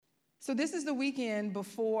So this is the weekend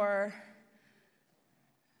before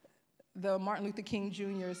the Martin Luther King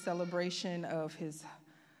Jr. celebration of his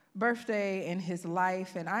birthday and his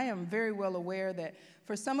life, and I am very well aware that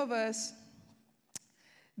for some of us,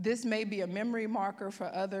 this may be a memory marker.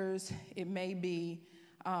 For others, it may be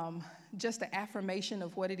just an affirmation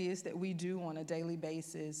of what it is that we do on a daily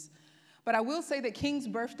basis. But I will say that King's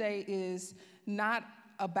birthday is not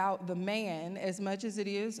about the man as much as it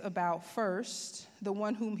is about, first, the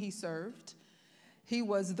one whom he served. He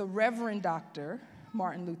was the Reverend Dr.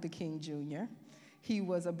 Martin Luther King Jr. He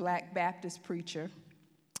was a Black Baptist preacher.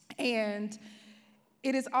 And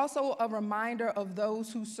it is also a reminder of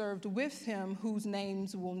those who served with him whose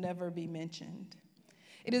names will never be mentioned.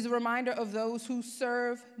 It is a reminder of those who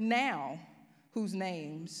serve now whose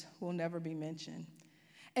names will never be mentioned.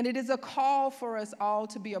 And it is a call for us all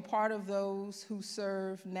to be a part of those who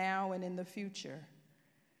serve now and in the future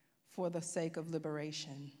for the sake of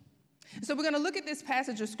liberation. So we're going to look at this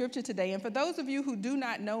passage of scripture today. And for those of you who do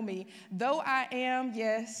not know me, though I am,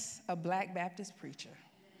 yes, a Black Baptist preacher,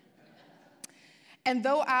 and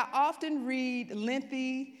though I often read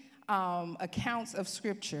lengthy accounts of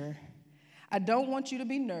scripture, I don't want you to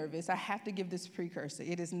be nervous. I have to give this precursor.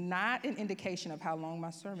 It is not an indication of how long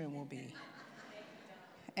my sermon will be.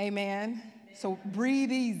 Amen. So breathe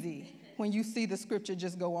easy when you see the scripture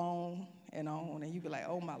just go on, and you be like,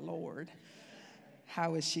 oh, my Lord,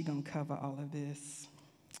 how is she going to cover all of this?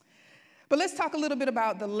 But let's talk a little bit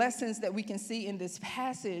about the lessons that we can see in this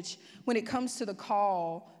passage when it comes to the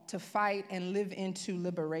call to fight and live into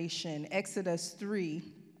liberation. Exodus 3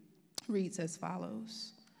 reads as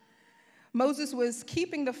follows. Moses was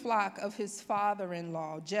keeping the flock of his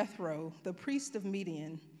father-in-law, Jethro, the priest of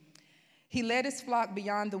Midian. He led his flock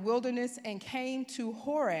beyond the wilderness and came to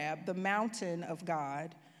Horeb, the mountain of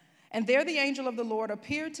God. And there the angel of the Lord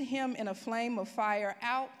appeared to him in a flame of fire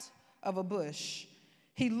out of a bush.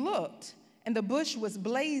 He looked, and the bush was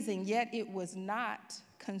blazing, yet it was not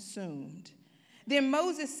consumed. Then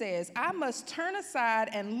Moses says, I must turn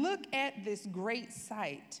aside and look at this great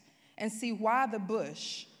sight and see why the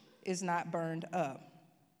bush is not burned up.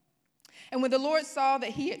 And when the Lord saw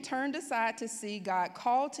that he had turned aside to see, God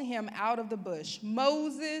called to him out of the bush,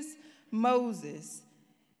 Moses, Moses.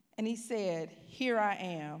 And he said, here I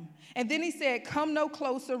am. And then he said, come no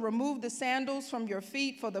closer, remove the sandals from your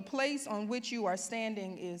feet, for the place on which you are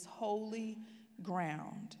standing is holy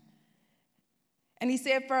ground. And he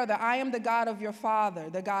said further, I am the God of your father,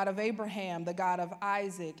 the God of Abraham, the God of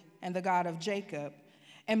Isaac, and the God of Jacob.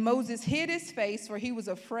 And Moses hid his face, for he was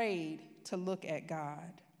afraid to look at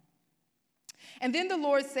God. And then the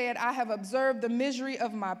Lord said, I have observed the misery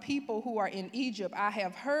of my people who are in Egypt. I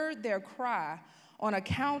have heard their cry on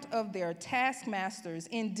account of their taskmasters.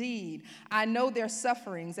 Indeed, I know their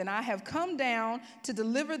sufferings, and I have come down to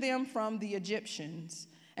deliver them from the Egyptians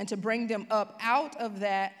and to bring them up out of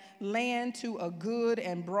that land to a good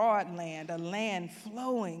and broad land, a land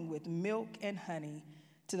flowing with milk and honey,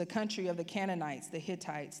 to the country of the Canaanites, the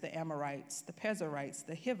Hittites, the Amorites, the Perizzites,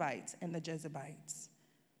 the Hivites, and the Jebusites.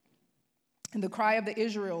 And the cry of the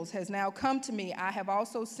Israelites has now come to me. I have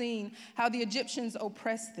also seen how the Egyptians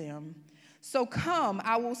oppressed them. So come,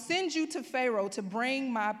 I will send you to Pharaoh to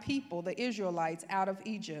bring my people, the Israelites, out of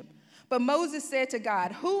Egypt. But Moses said to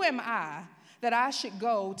God, who am I that I should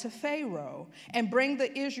go to Pharaoh and bring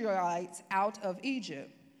the Israelites out of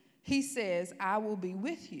Egypt? He says, I will be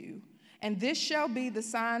with you. And this shall be the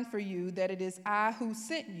sign for you that it is I who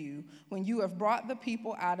sent you. When you have brought the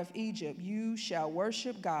people out of Egypt, you shall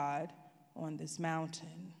worship God on this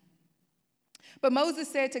mountain. But Moses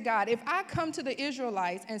said to God, if I come to the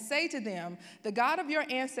Israelites and say to them, the God of your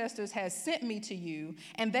ancestors has sent me to you,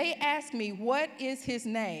 and they ask me, what is his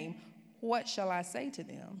name? What shall I say to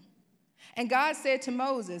them? And God said to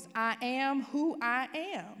Moses, I am who I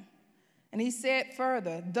am. And he said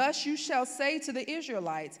further, thus you shall say to the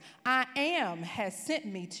Israelites, I am has sent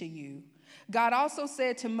me to you. God also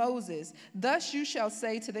said to Moses, thus you shall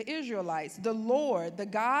say to the Israelites, the Lord, the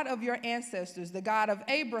God of your ancestors, the God of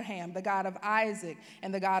Abraham, the God of Isaac,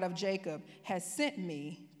 and the God of Jacob, has sent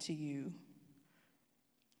me to you.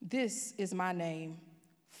 This is my name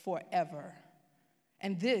forever,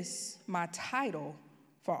 and this my title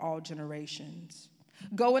for all generations.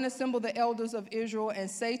 Go and assemble the elders of Israel and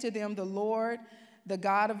say to them, the Lord, the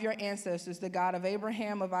God of your ancestors, the God of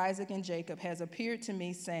Abraham, of Isaac, and Jacob, has appeared to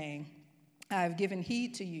me, saying, I have given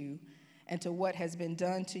heed to you and to what has been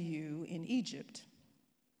done to you in Egypt.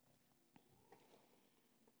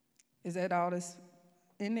 Is that all that's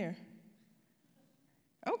in there?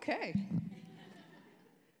 Okay.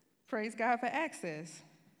 Praise God for access.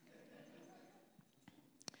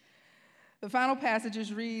 The final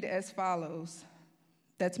passages read as follows.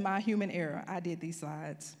 That's my human error. I did these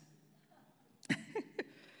slides.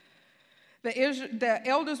 The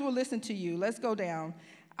elders will listen to you. Let's go down.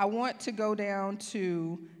 I want to go down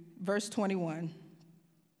to verse 21.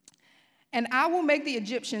 And I will make the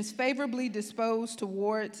Egyptians favorably disposed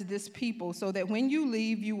towards this people, so that when you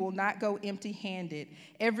leave, you will not go empty-handed.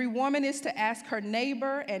 Every woman is to ask her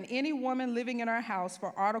neighbor and any woman living in her house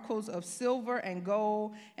for articles of silver and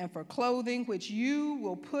gold and for clothing, which you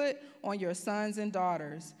will put on your sons and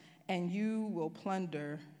daughters, and you will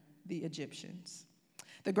plunder the Egyptians.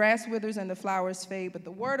 The grass withers and the flowers fade, but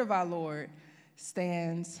the word of our Lord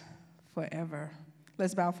stands forever.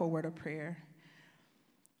 Let's bow for a word of prayer.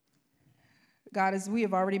 God, as we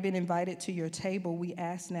have already been invited to your table, we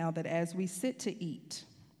ask now that as we sit to eat,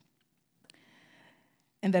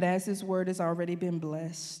 and that as this word has already been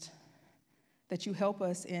blessed, that you help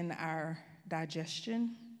us in our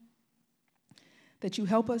digestion, that you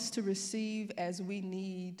help us to receive as we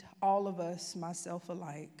need, all of us, myself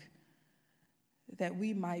alike, that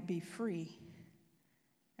we might be free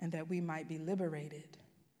and that we might be liberated,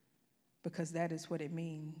 because that is what it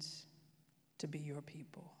means to be your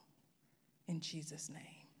people. In Jesus'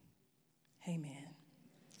 name, amen.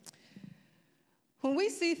 When we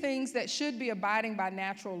see things that should be abiding by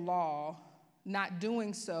natural law, not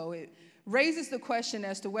doing so, it raises the question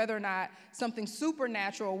as to whether or not something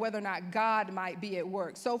supernatural, or whether or not God might be at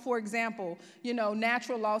work. So, for example,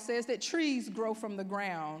 natural law says that trees grow from the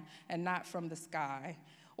ground and not from the sky,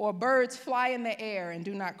 or birds fly in the air and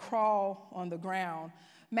do not crawl on the ground.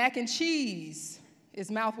 Mac and cheese is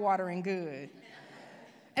mouthwatering good.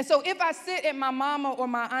 And so if I sit at my mama or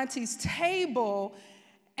my auntie's table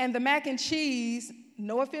and the mac and cheese,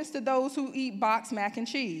 no offense to those who eat boxed mac and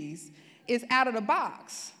cheese, is out of the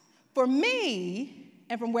box, for me,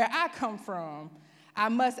 and from where I come from, I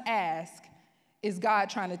must ask, is God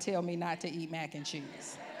trying to tell me not to eat mac and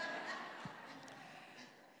cheese?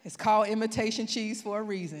 It's called imitation cheese for a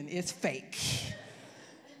reason. It's fake.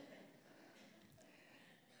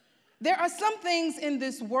 There are some things in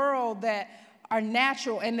this world that are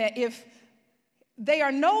natural, and that if they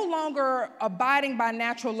are no longer abiding by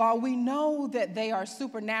natural law, we know that they are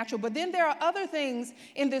supernatural. But then there are other things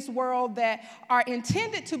in this world that are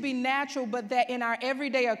intended to be natural, but that in our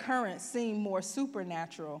everyday occurrence seem more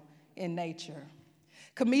supernatural in nature.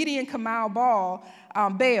 Comedian Kamau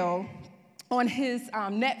Bell, on his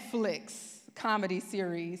Netflix comedy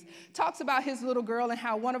series, talks about his little girl and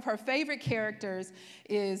how one of her favorite characters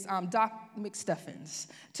is Doc McStuffins.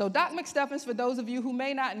 So Doc McStuffins, for those of you who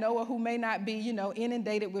may not know or who may not be,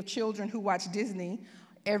 inundated with children who watch Disney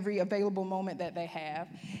every available moment that they have,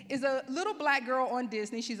 is a little black girl on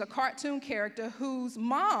Disney. She's a cartoon character whose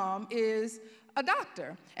mom is a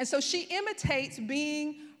doctor. And so she imitates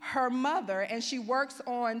being her mother, and she works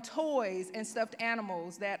on toys and stuffed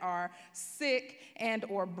animals that are sick and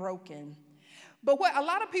or broken. But what a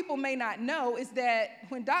lot of people may not know is that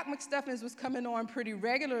when Doc McStuffins was coming on pretty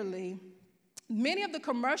regularly, many of the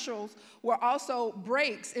commercials were also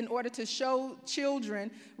breaks in order to show children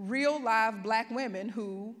real live black women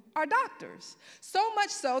who are doctors. So much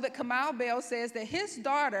so that Kamau Bell says that his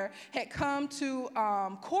daughter had come to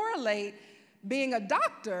correlate being a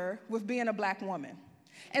doctor with being a black woman.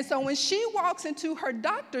 And so when she walks into her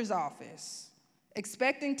doctor's office,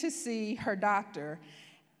 expecting to see her doctor,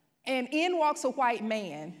 and in walks a white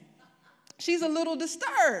man, she's a little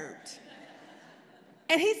disturbed.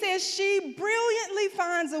 And he says she brilliantly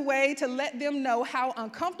finds a way to let them know how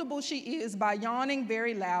uncomfortable she is by yawning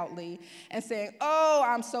very loudly and saying, "Oh,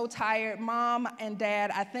 I'm so tired, Mom and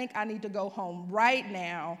Dad, I think I need to go home right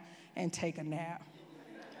now and take a nap."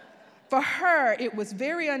 For her, it was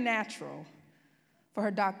very unnatural for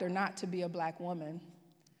her doctor not to be a black woman,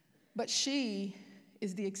 but she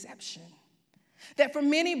is the exception. That for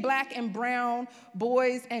many black and brown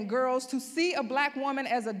boys and girls, to see a black woman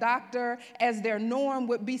as a doctor as their norm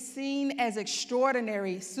would be seen as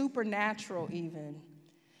extraordinary, supernatural even.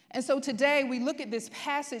 And so today we look at this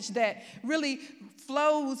passage that really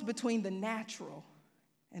flows between the natural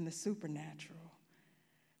and the supernatural.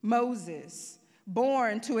 Moses,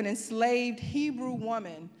 born to an enslaved Hebrew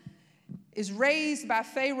woman, is raised by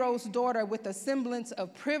Pharaoh's daughter with a semblance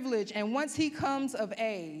of privilege, and once he comes of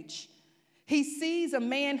age, he sees a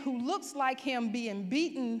man who looks like him being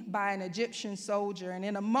beaten by an Egyptian soldier, and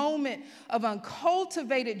in a moment of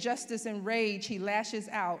uncultivated justice and rage, he lashes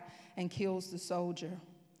out and kills the soldier.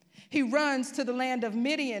 He runs to the land of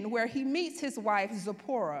Midian, where he meets his wife,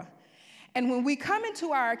 Zipporah. And when we come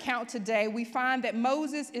into our account today, we find that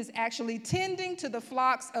Moses is actually tending to the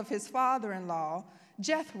flocks of his father-in-law,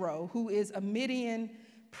 Jethro, who is a Midian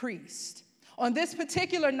priest. On this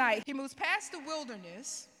particular night, he moves past the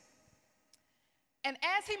wilderness, and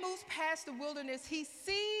as he moves past the wilderness, he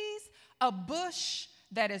sees a bush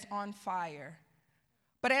that is on fire.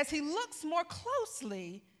 But as he looks more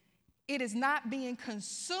closely, it is not being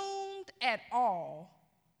consumed at all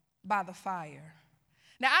by the fire.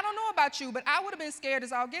 Now, I don't know about you, but I would have been scared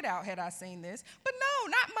as all get out had I seen this. But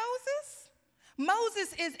no, not Moses.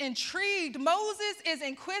 Moses is intrigued. Moses is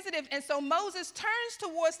inquisitive. And so Moses turns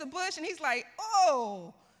towards the bush and he's like,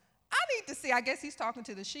 oh, I need to see. I guess he's talking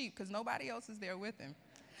to the sheep because nobody else is there with him.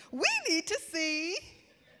 We need to see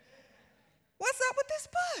what's up with this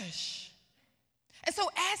bush. And so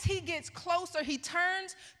as he gets closer, he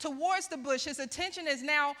turns towards the bush. His attention is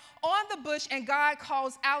now on the bush, and God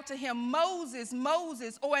calls out to him, Moses,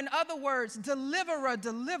 Moses, or in other words, deliverer,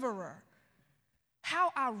 deliverer.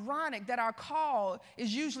 How ironic that our call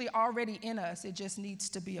is usually already in us. It just needs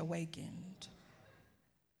to be awakened.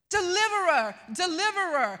 Deliverer,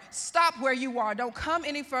 deliverer, stop where you are. Don't come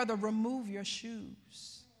any further. Remove your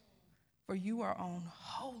shoes, for you are on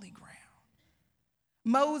holy ground.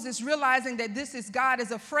 Moses, realizing that this is God, is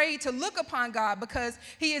afraid to look upon God because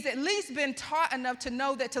he has at least been taught enough to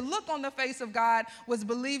know that to look on the face of God was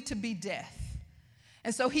believed to be death.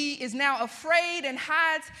 And so he is now afraid and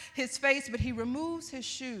hides his face, but he removes his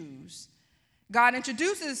shoes. God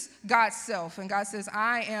introduces God's self, and God says,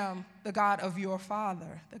 I am the God of your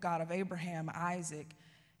father, the God of Abraham, Isaac,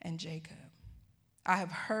 and Jacob. I have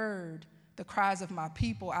heard the cries of my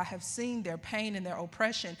people. I have seen their pain and their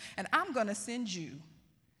oppression, and I'm going to send you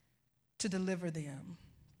to deliver them.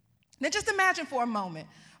 Now just imagine for a moment,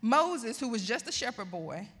 Moses, who was just a shepherd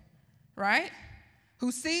boy, right,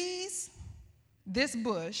 who sees this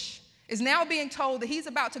bush, is now being told that he's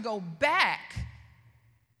about to go back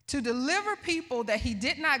to deliver people that he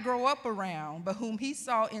did not grow up around, but whom he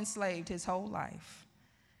saw enslaved his whole life.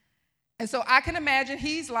 And so I can imagine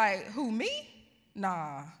he's like, who, me?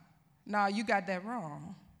 Nah, you got that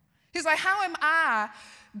wrong. He's like, how am I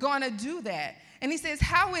going to do that? And he says,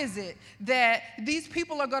 how is it that these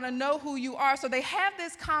people are going to know who you are? So they have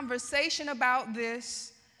this conversation about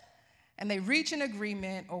this, and they reach an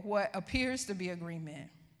agreement, or what appears to be agreement.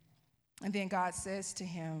 And then God says to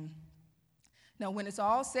him, now, when it's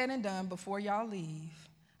all said and done, before y'all leave,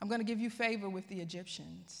 I'm going to give you favor with the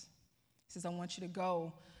Egyptians. He says, I want you to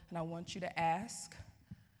go, and I want you to ask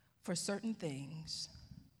for certain things.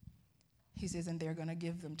 He says, and they're going to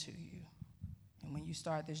give them to you. And when you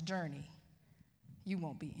start this journey, you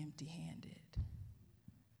won't be empty-handed.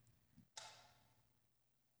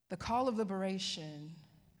 The call of liberation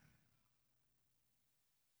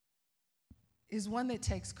is one that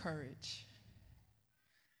takes courage.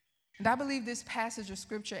 And I believe this passage of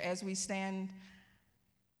scripture, as we stand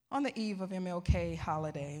on the eve of MLK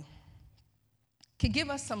holiday, can give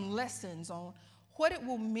us some lessons on what it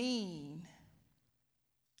will mean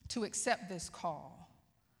to accept this call.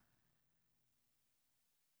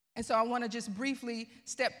 And so I want to just briefly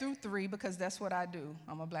step through 3 because that's what I do.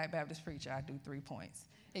 I'm a Black Baptist preacher. I do 3 points.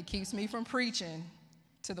 It keeps me from preaching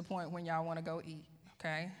to the point when y'all want to go eat,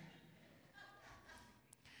 okay?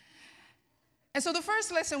 And so the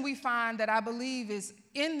first lesson we find that I believe is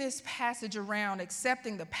in this passage around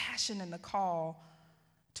accepting the passion and the call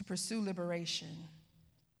to pursue liberation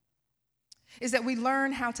is that we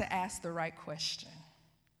learn how to ask the right question.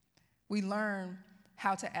 We learn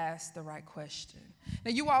how to ask the right question.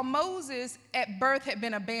 Now, you all, Moses at birth had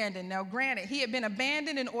been abandoned. Now, granted, he had been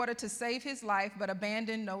abandoned in order to save his life, but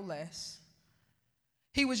abandoned no less.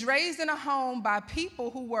 He was raised in a home by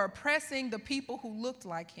people who were oppressing the people who looked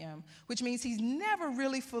like him, which means he's never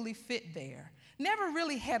really fully fit there, never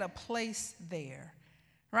really had a place there,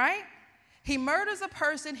 right? He murders a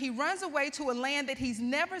person, he runs away to a land that he's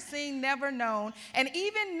never seen, never known, and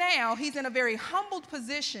even now he's in a very humbled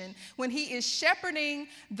position when he is shepherding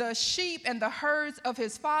the sheep and the herds of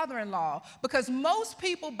his father-in-law, because most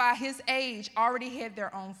people by his age already had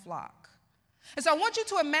their own flock. And so I want you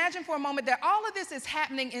to imagine for a moment that all of this is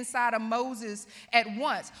happening inside of Moses at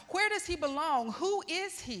once. Where does he belong? Who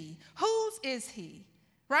is he? Whose is he?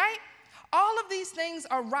 Right? All of these things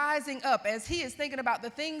are rising up as he is thinking about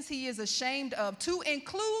the things he is ashamed of, to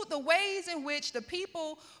include the ways in which the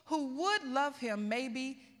people who would love him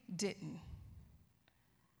maybe didn't.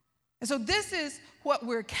 And so this is what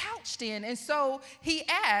we're couched in. And so he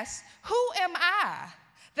asks, who am I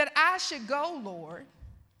that I should go, Lord,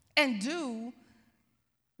 and do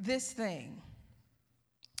this thing?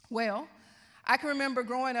 Well, I can remember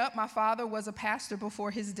growing up, my father was a pastor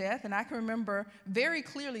before his death, and I can remember very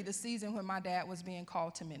clearly the season when my dad was being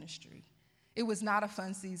called to ministry. It was not a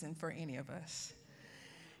fun season for any of us.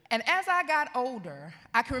 And as I got older,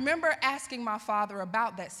 I can remember asking my father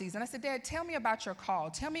about that season. I said, Dad, tell me about your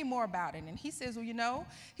call. Tell me more about it. And he says, well, you know,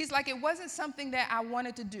 he's like, it wasn't something that I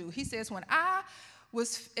wanted to do. He says, when I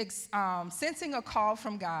was sensing a call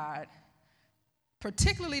from God,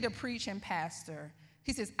 particularly to preach and pastor,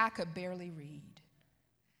 he says, I could barely read.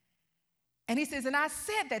 And he says, and I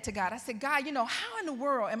said that to God. I said, God, you know, how in the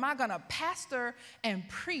world am I going to pastor and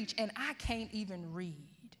preach and I can't even read?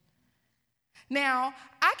 Now,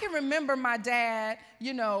 I can remember my dad,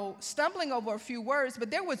 you know, stumbling over a few words, but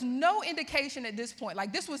there was no indication at this point.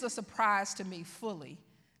 Like, this was a surprise to me fully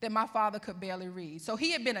that my father could barely read. So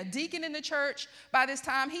he had been a deacon in the church by this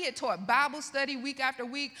time. He had taught Bible study week after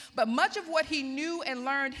week, but much of what he knew and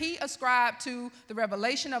learned, he ascribed to the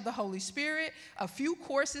revelation of the Holy Spirit, a few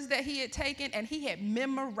courses that he had taken, and he had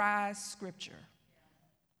memorized scripture.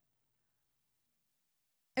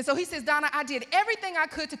 And so he says, Donna, I did everything I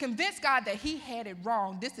could to convince God that he had it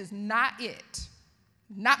wrong. This is not it.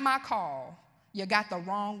 Not my call. You got the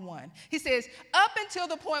wrong one. He says, up until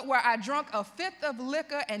the point where I drank a fifth of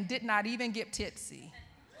liquor and did not even get tipsy.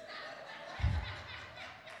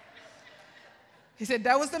 He said,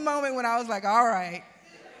 that was the moment when I was like, all right.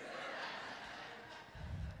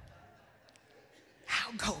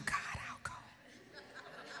 I'll go, God.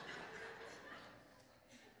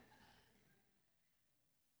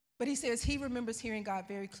 But he says he remembers hearing God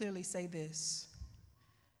very clearly say this,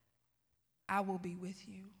 I will be with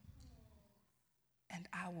you and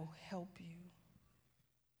I will help you.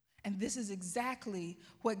 And this is exactly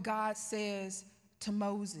what God says to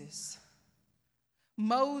Moses.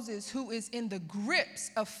 Moses, who is in the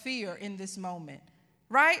grips of fear in this moment,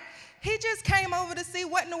 right? He just came over to see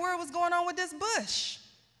what in the world was going on with this bush.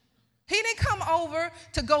 He didn't come over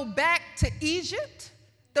to go back to Egypt,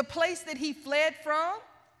 the place that he fled from.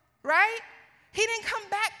 Right? He didn't come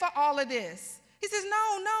back for all of this. He says,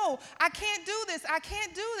 no, I can't do this. I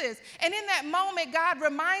can't do this. And in that moment, God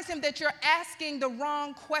reminds him that you're asking the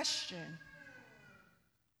wrong question.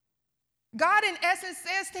 God, in essence,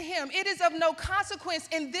 says to him, it is of no consequence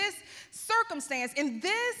in this circumstance, in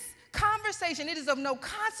this conversation, it is of no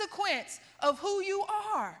consequence of who you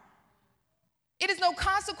are. It is no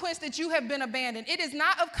consequence that you have been abandoned. It is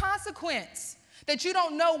not of consequence that you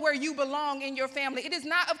don't know where you belong in your family. It is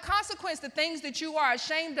not of consequence the things that you are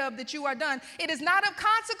ashamed of that you are done. It is not of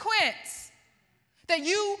consequence that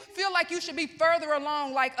you feel like you should be further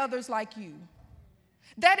along like others like you.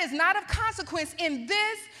 That is not of consequence in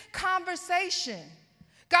this conversation.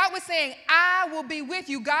 God was saying, I will be with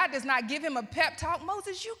you. God does not give him a pep talk.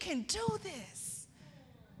 Moses, you can do this.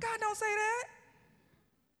 God don't say that.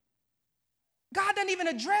 God doesn't even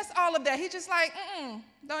address all of that. He's just like,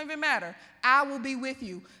 don't even matter. I will be with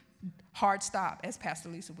you. Hard stop, as Pastor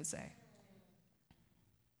Lisa would say.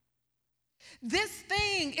 This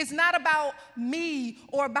thing is not about me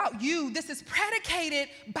or about you. This is predicated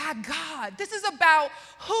by God. This is about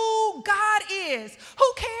who God is.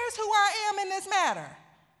 Who cares who I am in this matter?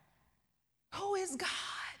 Who is God?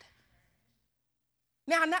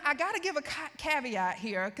 Now I got to give a caveat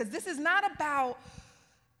here, because this is not about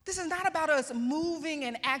us moving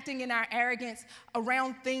and acting in our arrogance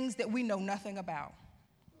around things that we know nothing about,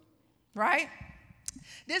 right?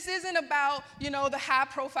 This isn't about, the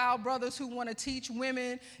high-profile brothers who want to teach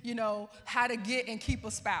women, how to get and keep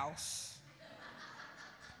a spouse.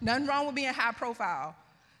 Nothing wrong with being high-profile.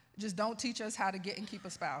 Just don't teach us how to get and keep a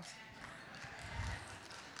spouse.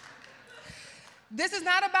 This is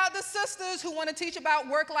not about the sisters who want to teach about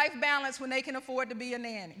work-life balance when they can afford to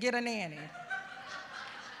get a nanny.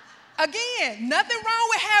 Again, nothing wrong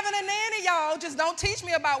with having a nanny, y'all. Just don't teach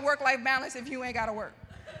me about work-life balance if you ain't got to work.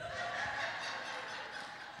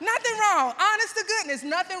 Nothing wrong. Honest to goodness,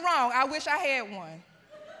 nothing wrong. I wish I had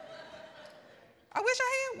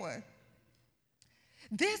one.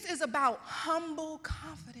 This is about humble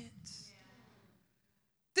confidence.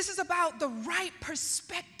 This is about the right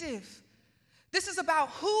perspective. This is about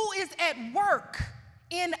who is at work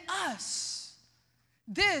in us.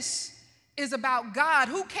 This is about God.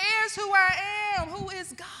 Who cares who I am? Who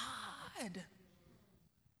is God?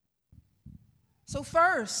 So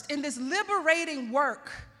first, in this liberating work,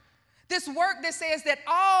 this work that says that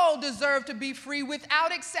all deserve to be free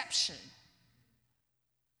without exception,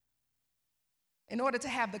 in order to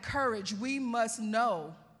have the courage, we must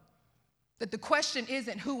know that the question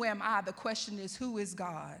isn't who am I? The question is who is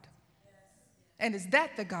God? And is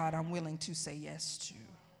that the God I'm willing to say yes to?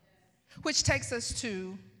 Which takes us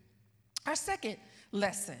to our second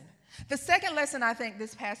lesson. The second lesson I think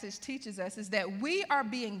this passage teaches us is that we are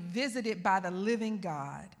being visited by the living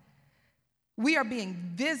God. We are being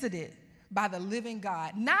visited by the living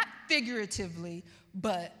God, not figuratively,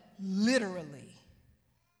 but literally.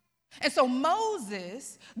 And so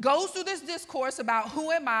Moses goes through this discourse about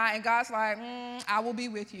who am I, and God's like, I will be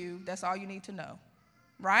with you. That's all you need to know,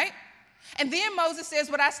 right? And then Moses says,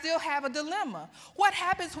 but I still have a dilemma. What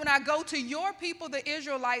happens when I go to your people, the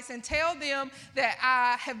Israelites, and tell them that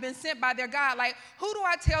I have been sent by their God? Like, who do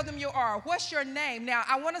I tell them you are? What's your name? Now,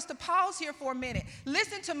 I want us to pause here for a minute.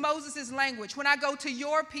 Listen to Moses' language. When I go to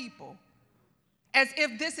your people, as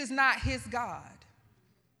if this is not his God.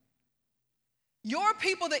 Your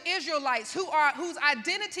people, the Israelites, whose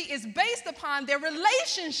identity is based upon their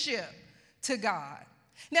relationship to God.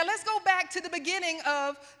 Now let's go back to the beginning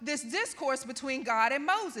of this discourse between God and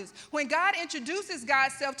Moses. When God introduces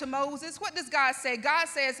God's self to Moses, what does God say? God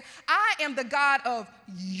says, I am the God of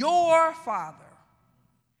your father.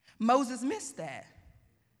 Moses missed that.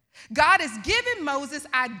 God is giving Moses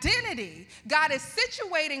identity. God is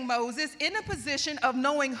situating Moses in a position of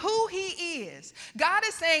knowing who he is. God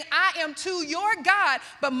is saying, I am to your God,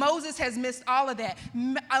 but Moses has missed all of that.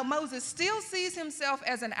 Moses still sees himself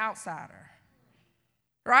as an outsider,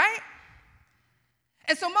 right?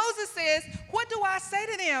 And so Moses says, what do I say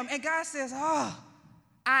to them? And God says,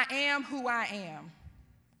 I am who I am,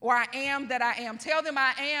 or I am that I am. Tell them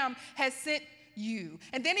I am has sent you.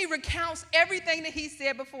 And then he recounts everything that he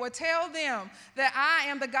said before. Tell them that I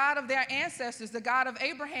am the God of their ancestors, the God of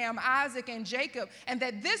Abraham, Isaac, and Jacob, and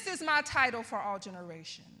that this is my title for all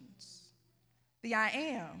generations. The I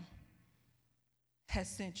am has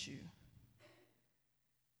sent you.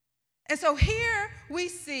 And so here we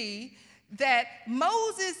see that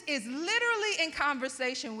Moses is literally in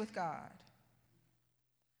conversation with God,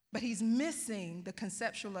 but he's missing the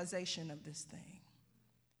conceptualization of this thing.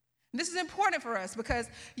 This is important for us because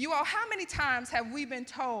you all, how many times have we been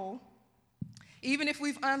told, even if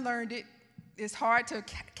we've unlearned it, it's hard to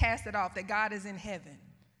cast it off, that God is in heaven,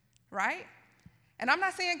 right? And I'm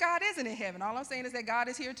not saying God isn't in heaven. All I'm saying is that God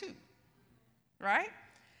is here too, right?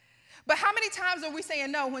 But how many times are we saying,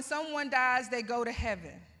 no, when someone dies, they go to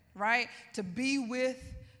heaven, right? To be with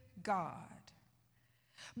God.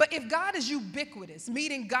 But if God is ubiquitous,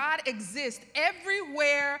 meaning God exists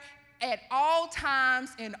everywhere, at all times,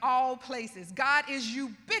 in all places. God is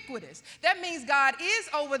ubiquitous. That means God is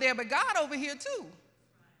over there, but God over here too,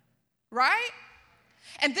 right?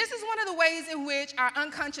 And this is one of the ways in which our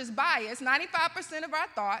unconscious bias, 95% of our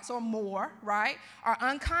thoughts or more, right, are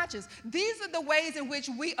unconscious. These are the ways in which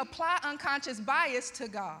we apply unconscious bias to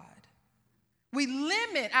God. We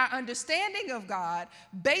limit our understanding of God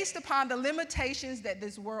based upon the limitations that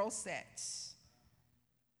this world sets,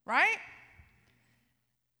 right?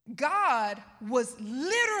 God was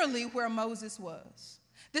literally where Moses was.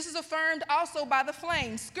 This is affirmed also by the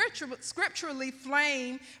flame. Scripturally,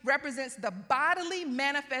 flame represents the bodily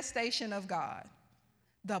manifestation of God.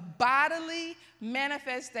 The bodily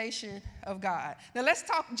manifestation of God. Now let's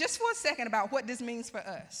talk just for a second about what this means for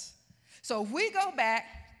us. So if we go back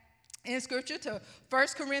in Scripture to 1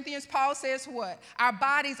 Corinthians, Paul says what? Our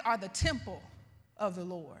bodies are the temple of the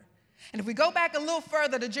Lord. And if we go back a little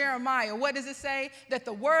further to Jeremiah, what does it say? That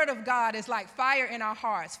the word of God is like fire in our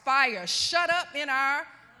hearts, fire shut up in our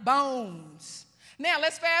bones. Now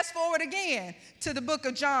let's fast forward again to the book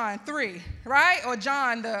of John 3, right? Or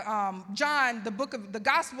the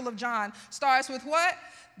Gospel of John starts with what?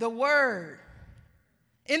 The Word.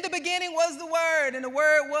 In the beginning was the Word, and the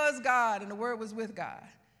Word was God, and the Word was with God,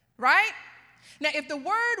 right? Now if the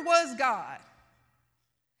Word was God,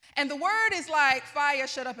 and the word is like fire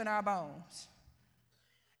shut up in our bones.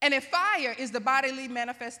 And if fire is the bodily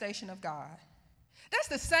manifestation of God, that's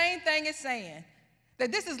the same thing as saying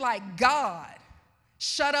that this is like God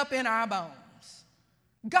shut up in our bones.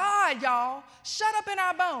 God, y'all, shut up in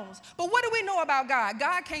our bones. But what do we know about God?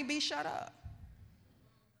 God can't be shut up.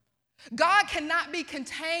 God cannot be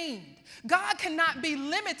contained. God cannot be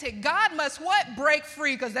limited. God must what? Break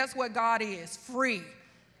free, because that's what God is, free.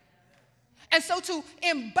 And so to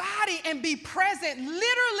embody and be present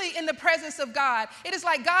literally in the presence of God, it is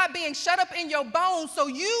like God being shut up in your bones, so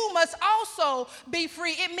you must also be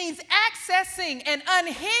free. It means accessing and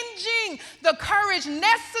unhinging the courage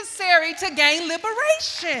necessary to gain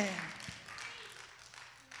liberation.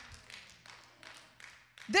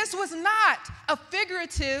 This was not a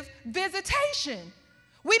figurative visitation.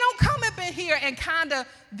 We don't come up in here and kind of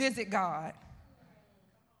visit God.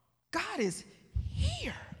 God is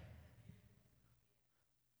here.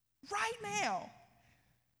 Right now,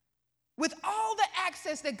 with all the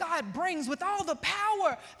access that God brings, with all the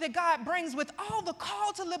power that God brings, with all the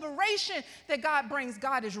call to liberation that God brings,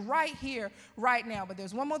 God is right here, right now. But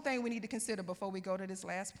there's one more thing we need to consider before we go to this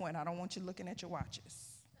last point. I don't want you looking at your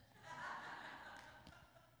watches.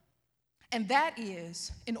 And that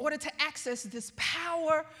is, in order to access this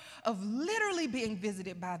power of literally being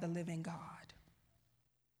visited by the living God,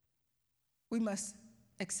 we must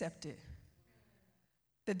accept it.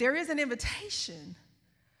 That there is an invitation,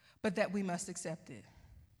 but that we must accept it.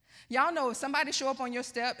 Y'all know if somebody show up on your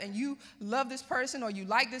step and you love this person or you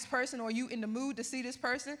like this person or you in the mood to see this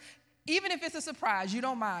person, even if it's a surprise, you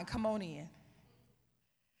don't mind, come on in.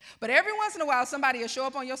 But every once in a while, somebody will show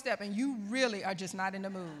up on your step and you really are just not in the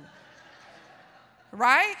mood.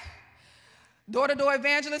 Right? Door-to-door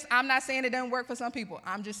evangelist, I'm not saying it doesn't work for some people.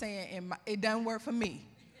 I'm just saying it doesn't work for me.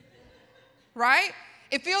 Right?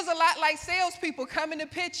 It feels a lot like salespeople coming to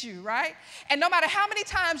pitch you, right? And no matter how many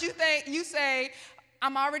times you say,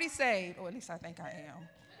 I'm already saved, or at least I think I am.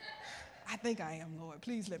 I think I am, Lord.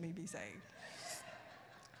 Please let me be saved.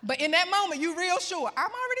 But in that moment, you're real sure,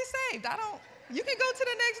 I'm already saved. You can go to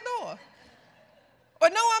the next door. Or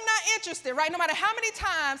no, I'm not interested, right? No matter how many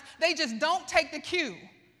times they just don't take the cue.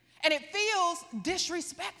 And it feels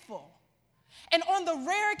disrespectful. And on the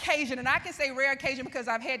rare occasion, and I can say rare occasion because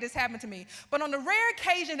I've had this happen to me, but on the rare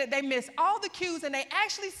occasion that they miss all the cues and they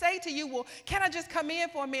actually say to you, well, can I just come in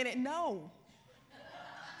for a minute? No.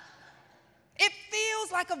 It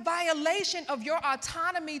feels like a violation of your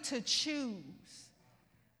autonomy to choose.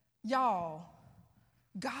 Y'all,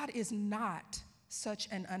 God is not such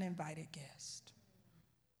an uninvited guest.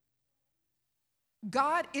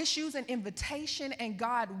 God issues an invitation and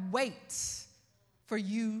God waits for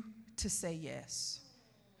you to say yes.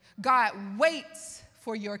 God waits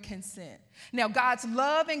for your consent. Now, God's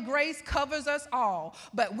love and grace covers us all,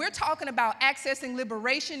 but we're talking about accessing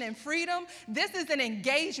liberation and freedom. This is an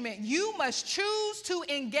engagement. You must choose to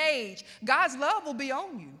engage. God's love will be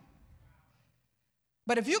on you.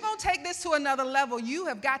 But if you're going to take this to another level, you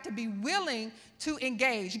have got to be willing to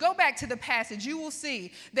engage. Go back to the passage. You will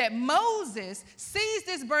see that Moses sees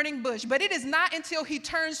this burning bush, but it is not until he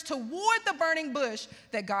turns toward the burning bush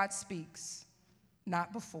that God speaks,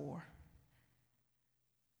 not before.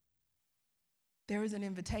 There is an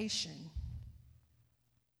invitation.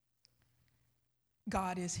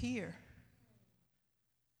 God is here.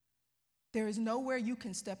 There is nowhere you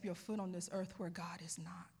can step your foot on this earth where God is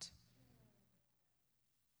not.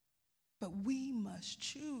 But we must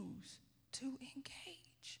choose to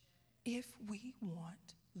engage if we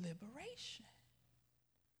want liberation.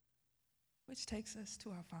 Which takes us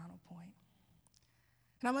to our final point.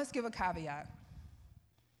 And I must give a caveat.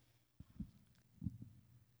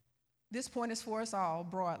 This point is for us all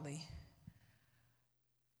broadly.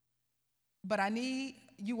 But I need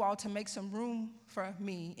you all to make some room for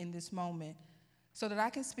me in this moment so that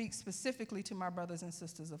I can speak specifically to my brothers and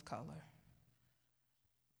sisters of color,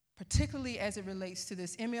 particularly as it relates to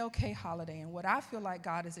this MLK holiday and what I feel like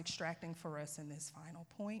God is extracting for us in this final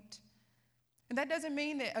point. And that doesn't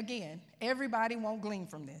mean that, again, everybody won't glean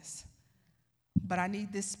from this, but I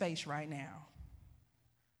need this space right now.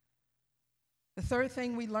 The third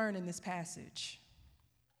thing we learn in this passage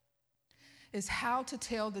is how to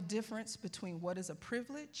tell the difference between what is a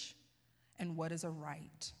privilege and what is a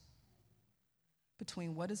right.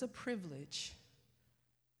 Between what is a privilege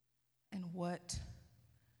and what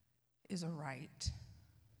is a right.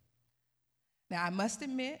 Now, I must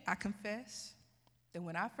admit, I confess, that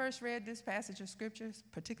when I first read this passage of scriptures,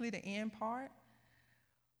 particularly the end part,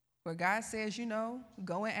 where God says,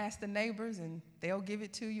 go and ask the neighbors and they'll give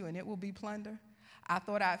it to you and it will be plunder, I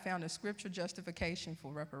thought I'd found a scripture justification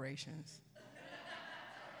for reparations.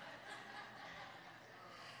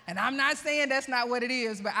 And I'm not saying that's not what it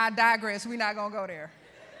is, but I digress. We're not going to go there,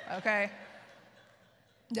 okay?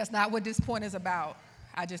 That's not what this point is about.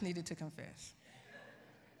 I just needed to confess.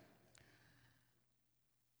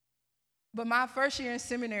 But my first year in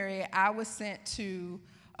seminary, I was sent to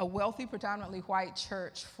a wealthy, predominantly white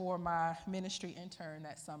church for my ministry intern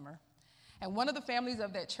that summer. And one of the families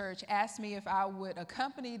of that church asked me if I would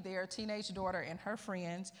accompany their teenage daughter and her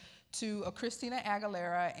friends to a Christina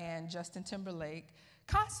Aguilera and Justin Timberlake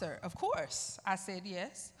concert. Of course, I said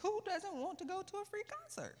yes. Who doesn't want to go to a free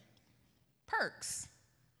concert? Perks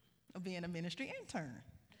of being a ministry intern.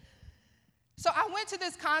 So I went to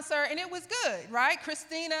this concert and it was good, right?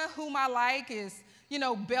 Christina, whom I like, is,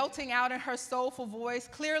 belting out in her soulful voice,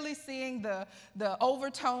 clearly seeing the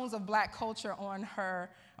overtones of black culture on her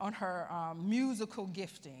musical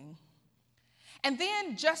gifting. And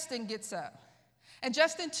then Justin gets up. And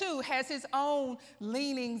Justin, too, has his own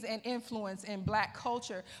leanings and influence in black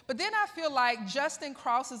culture. But then I feel like Justin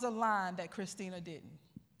crosses a line that Christina didn't.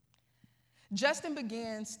 Justin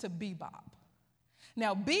begins to bebop.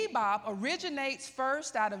 Now, bebop originates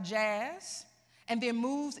first out of jazz and then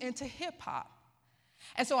moves into hip hop.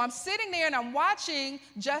 And so I'm sitting there and I'm watching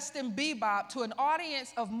Justin Bebop to an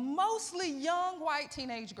audience of mostly young white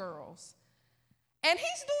teenage girls. And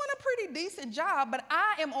he's doing a pretty decent job, but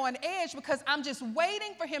I am on edge because I'm just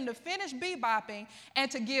waiting for him to finish bebopping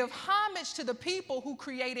and to give homage to the people who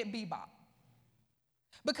created bebop.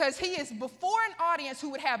 Because he is before an audience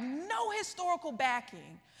who would have no historical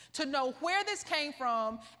backing to know where this came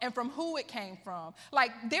from and from who it came from.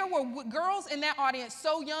 Like, there were girls in that audience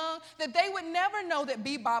so young that they would never know that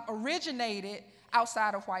bebop originated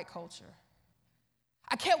outside of white culture.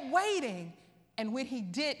 I kept waiting, and when he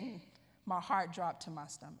didn't, my heart dropped to my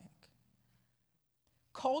stomach.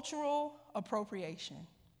 Cultural appropriation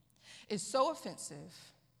is so offensive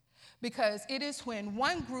because it is when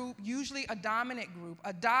one group, usually a dominant group,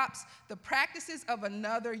 adopts the practices of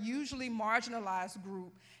another, usually marginalized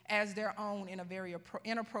group, as their own in a very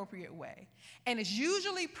inappropriate way. And it's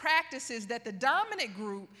usually practices that the dominant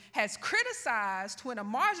group has criticized when a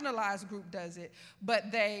marginalized group does it,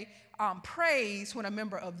 but they praise when a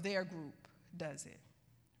member of their group does it,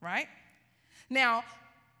 right? Now,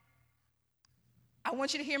 I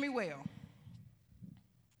want you to hear me well.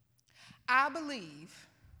 I believe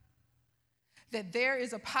that there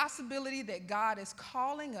is a possibility that God is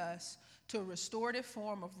calling us to a restorative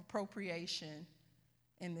form of appropriation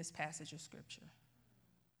in this passage of Scripture.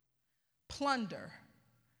 Plunder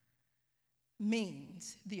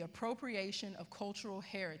means the appropriation of cultural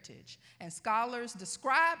heritage. And scholars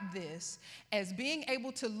describe this as being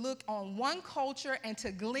able to look on one culture and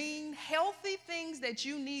to glean healthy things that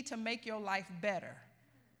you need to make your life better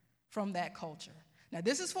from that culture. Now,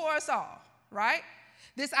 this is for us all, right?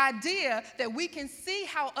 This idea that we can see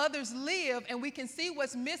how others live and we can see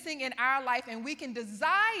what's missing in our life and we can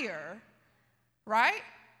desire, right,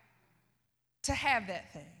 to have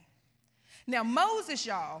that thing. Now, Moses,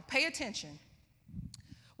 y'all, pay attention,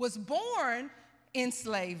 was born in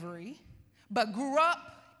slavery, but grew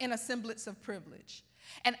up in a semblance of privilege.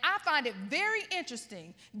 And I find it very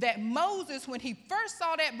interesting that Moses, when he first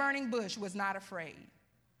saw that burning bush, was not afraid.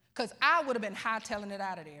 Because I would have been hightailing it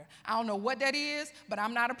out of there. I don't know what that is, but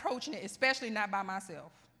I'm not approaching it, especially not by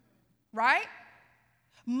myself. Right?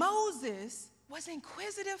 Moses was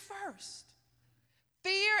inquisitive first.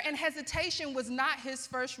 Fear and hesitation was not his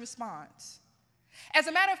first response. As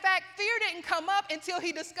a matter of fact, fear didn't come up until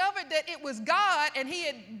he discovered that it was God, and he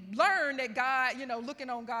had learned that God, looking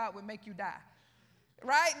on God would make you die.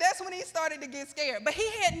 Right? That's when he started to get scared. But he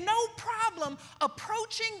had no problem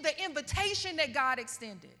approaching the invitation that God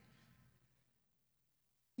extended.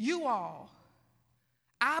 You all,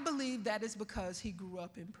 I believe that is because he grew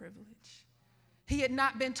up in privilege. He had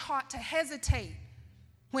not been taught to hesitate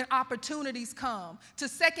when opportunities come, to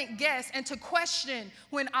second guess and to question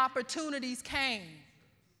when opportunities came.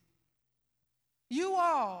 You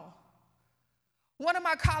all, one of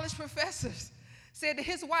my college professors said that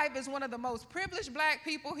his wife is one of the most privileged black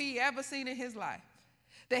people he ever seen in his life.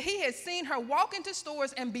 That he has seen her walk into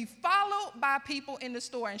stores and be followed by people in the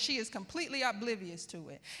store, and she is completely oblivious to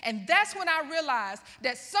it. And that's when I realized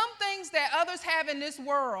that some things that others have in this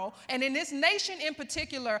world, and in this nation in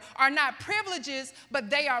particular, are not privileges, but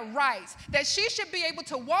they are rights. That she should be able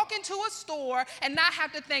to walk into a store and not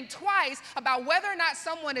have to think twice about whether or not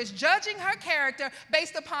someone is judging her character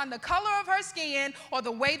based upon the color of her skin or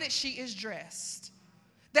the way that she is dressed.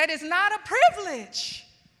 That is not a privilege.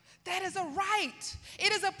 That is a right.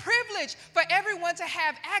 It is a privilege for everyone to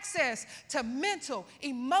have access to mental,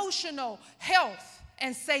 emotional health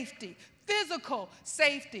and safety, physical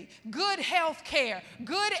safety, good health care,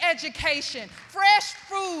 good education, fresh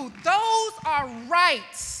food. Those are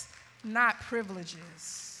rights, not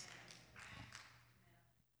privileges.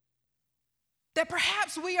 That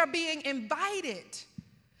perhaps we are being invited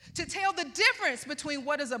to tell the difference between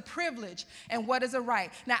what is a privilege and what is a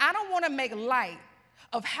right. Now, I don't want to make light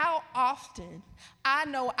of how often I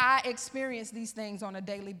know I experience these things on a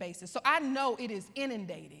daily basis. So I know it is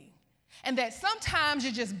inundating and that sometimes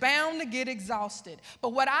you're just bound to get exhausted. But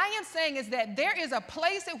what I am saying is that there is a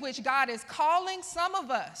place at which God is calling some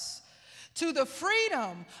of us to the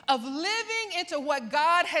freedom of living into what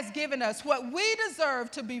God has given us, what we deserve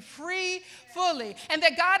to be free fully. And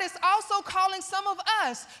that God is also calling some of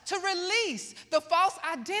us to release the false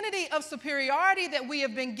identity of superiority that we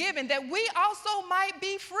have been given, that we also might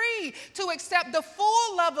be free to accept the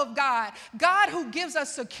full love of God, God who gives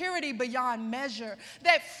us security beyond measure.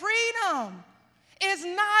 That freedom is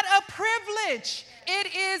not a privilege,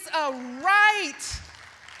 it is a right.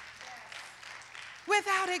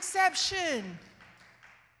 Without exception.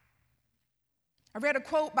 I read a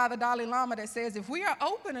quote by the Dalai Lama that says, if we are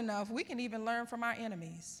open enough, we can even learn from our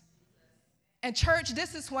enemies. And church,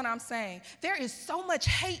 this is what I'm saying. There is so much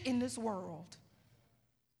hate in this world.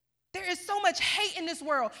 There is so much hate in this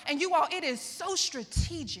world. And you all, it is so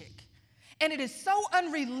strategic. And it is so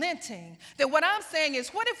unrelenting that what I'm saying is,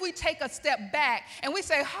 what if we take a step back and we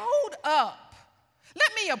say, hold up, let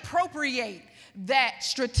me appropriate that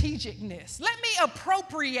strategicness. Let me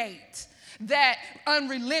appropriate that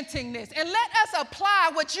unrelentingness. And let us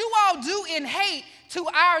apply what you all do in hate to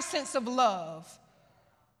our sense of love.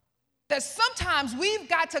 That sometimes we've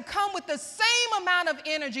got to come with the same amount of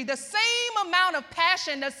energy, the same amount of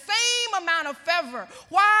passion, the same amount of fervor.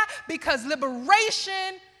 Why? Because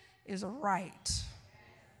liberation is a right,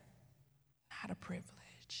 not a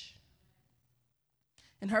privilege.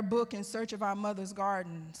 In her book, In Search of Our Mother's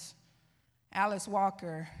Gardens, Alice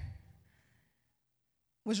Walker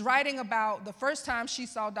was writing about the first time she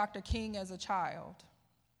saw Dr. King as a child.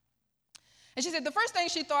 And she said the first thing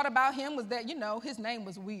she thought about him was that, his name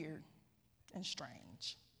was weird and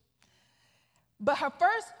strange. But her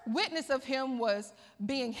first witness of him was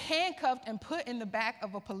being handcuffed and put in the back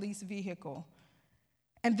of a police vehicle.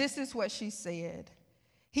 And this is what she said.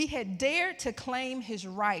 He had dared to claim his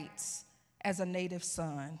rights as a native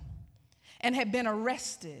son and had been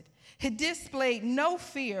arrested. He displayed no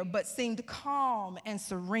fear but seemed calm and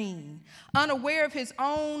serene, unaware of his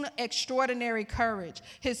own extraordinary courage.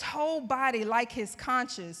 His whole body, like his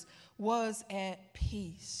conscience, was at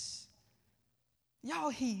peace. Y'all,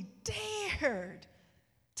 he dared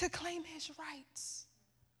to claim his rights.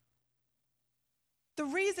 The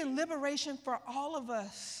reason liberation for all of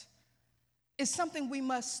us is something we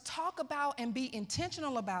must talk about and be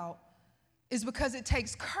intentional about is because it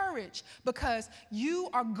takes courage, because you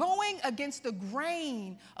are going against the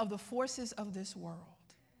grain of the forces of this world.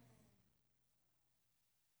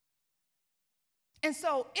 And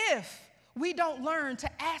so if we don't learn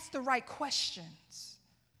to ask the right questions,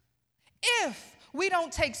 if we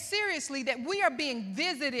don't take seriously that we are being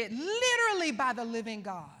visited literally by the living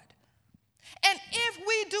God, and if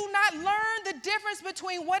we do not learn the difference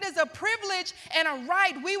between what is a privilege and a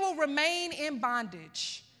right, we will remain in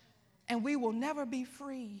bondage and we will never be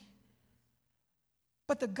free.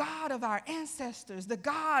 But the God of our ancestors, the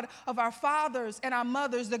God of our fathers and our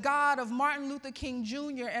mothers, the God of Martin Luther King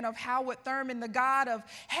Jr. and of Howard Thurman, the God of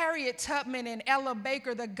Harriet Tubman and Ella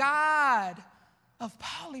Baker, the God of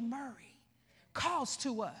Pauli Murray calls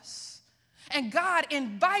to us. And God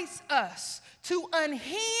invites us to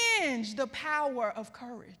unhinge the power of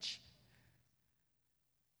courage,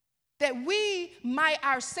 that we might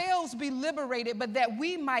ourselves be liberated, but that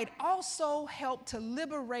we might also help to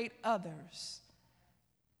liberate others.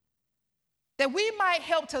 That we might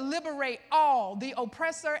help to liberate all, the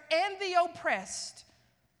oppressor and the oppressed,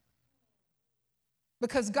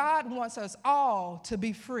 because God wants us all to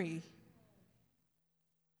be free,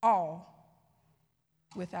 all,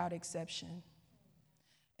 without exception.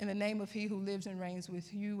 In the name of He who lives and reigns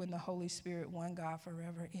with you and the Holy Spirit, one God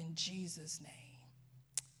forever, in Jesus' name,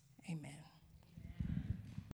 amen.